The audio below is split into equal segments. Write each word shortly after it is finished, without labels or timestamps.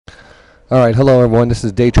Alright, hello everyone, this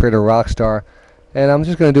is DayTraderRockStar, and I'm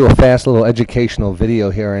just going to do a fast little educational video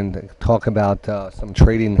here and talk about some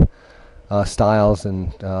trading styles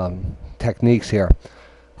and techniques here.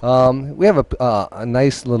 We have a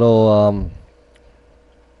nice little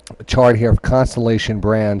chart here of Constellation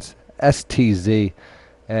Brands, STZ,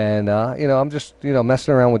 and I'm just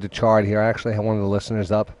messing around with the chart here. I actually had one of the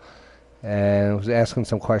listeners up and was asking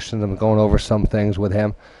some questions. I'm going over some things with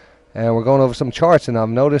him, and we're going over some charts, and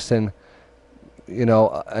I'm noticing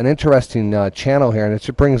an interesting channel here, and it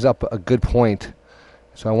just brings up a good point.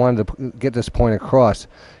 So I wanted to get this point across.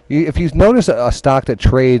 If you notice a stock that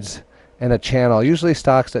trades in a channel, usually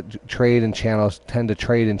stocks that trade in channels tend to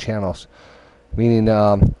trade in channels, meaning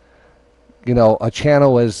a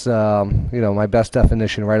channel is my best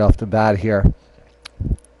definition right off the bat here.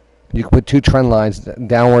 You can put two trend lines,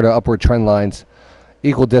 downward or upward trend lines,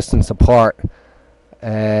 equal distance apart,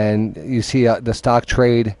 and you see the stock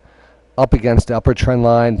trade up against the upper trend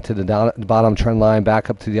line to the bottom trend line, back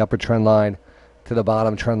up to the upper trend line, to the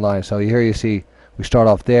bottom trend line. So here you see we start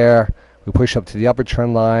off there, we push up to the upper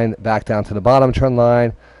trend line, back down to the bottom trend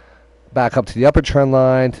line, back up to the upper trend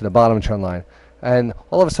line, to the bottom trend line. And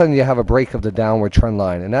all of a sudden you have a break of the downward trend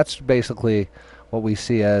line, and that's basically what we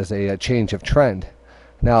see as a change of trend.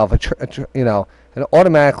 Now, if and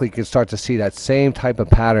automatically you can start to see that same type of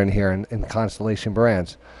pattern here in Constellation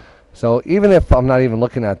Brands. So even if I'm not even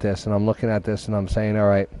looking at this, and I'm looking at this and I'm saying, all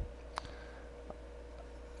right,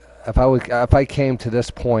 if I came to this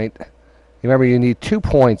point, remember you need 2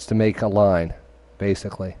 points to make a line,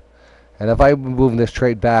 basically. And if I move this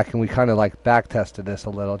trade back, and we kind of like back tested this a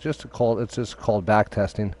little, it's just called back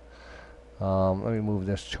testing. Let me move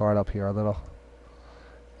this chart up here a little,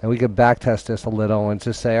 and we could back test this a little and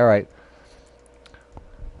just say, all right,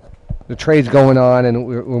 the trade's going on, and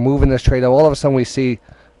we're moving this trade. All of a sudden we see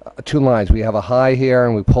two lines. We have a high here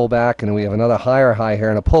and we pull back, and we have another higher high here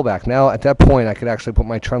and a pullback. Now at that point I could actually put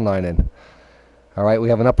my trend line in. Alright, we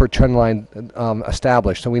have an upper trend line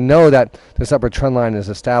established. So we know that this upper trend line is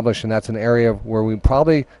established, and that's an area where we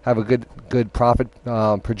probably have a good profit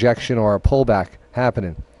projection or a pullback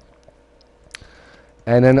happening.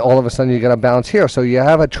 And then all of a sudden you get a bounce here. So you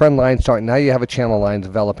have a trend line starting. Now you have a channel line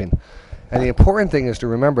developing. And the important thing is to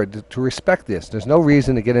remember to respect this. There's no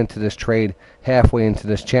reason to get into this trade halfway into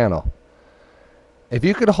this channel. If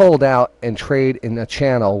you could hold out and trade in a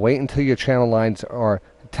channel, wait until your channel lines are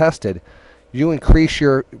tested, you increase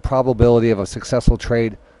your probability of a successful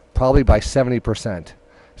trade probably by 70%.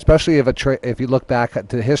 Especially if you look back at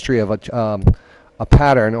the history of a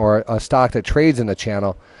pattern or a stock that trades in a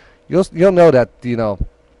channel, you'll know that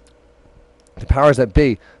the powers that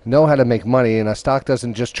be know how to make money, and a stock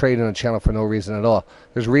doesn't just trade in a channel for no reason at all.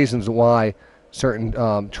 There's reasons why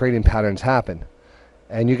certain trading patterns happen,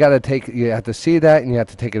 and you have to see that, and you have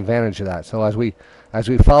to take advantage of that. So as we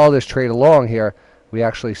follow this trade along here, we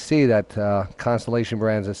actually see that Constellation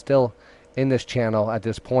Brands is still in this channel at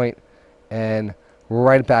this point, and we're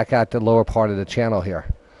right back at the lower part of the channel here.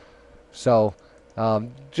 So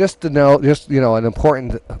just to know, an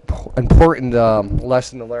important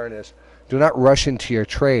lesson to learn is, do not rush into your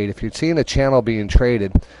trade. If you're seeing a channel being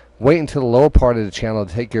traded, wait until the lower part of the channel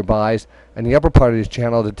to take your buys and the upper part of the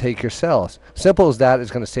channel to take your sells. Simple as that. Is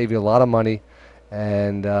going to save you a lot of money,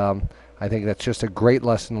 and I think that's just a great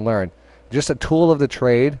lesson to learn. Just a tool of the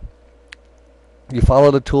trade. You follow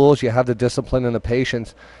the tools, you have the discipline and the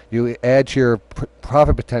patience, you add to your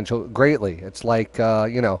profit potential greatly. It's like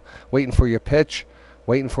waiting for your pitch,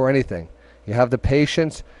 waiting for anything. You have the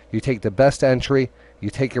patience, you take the best entry, you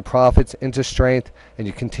take your profits into strength, and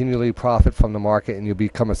you continually profit from the market, and you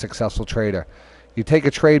become a successful trader. You take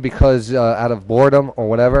a trade because out of boredom or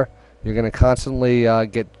whatever, you're going to constantly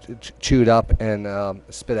get chewed up and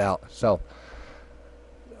spit out. So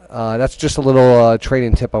that's just a little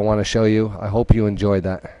trading tip I want to show you. I hope you enjoyed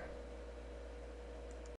that.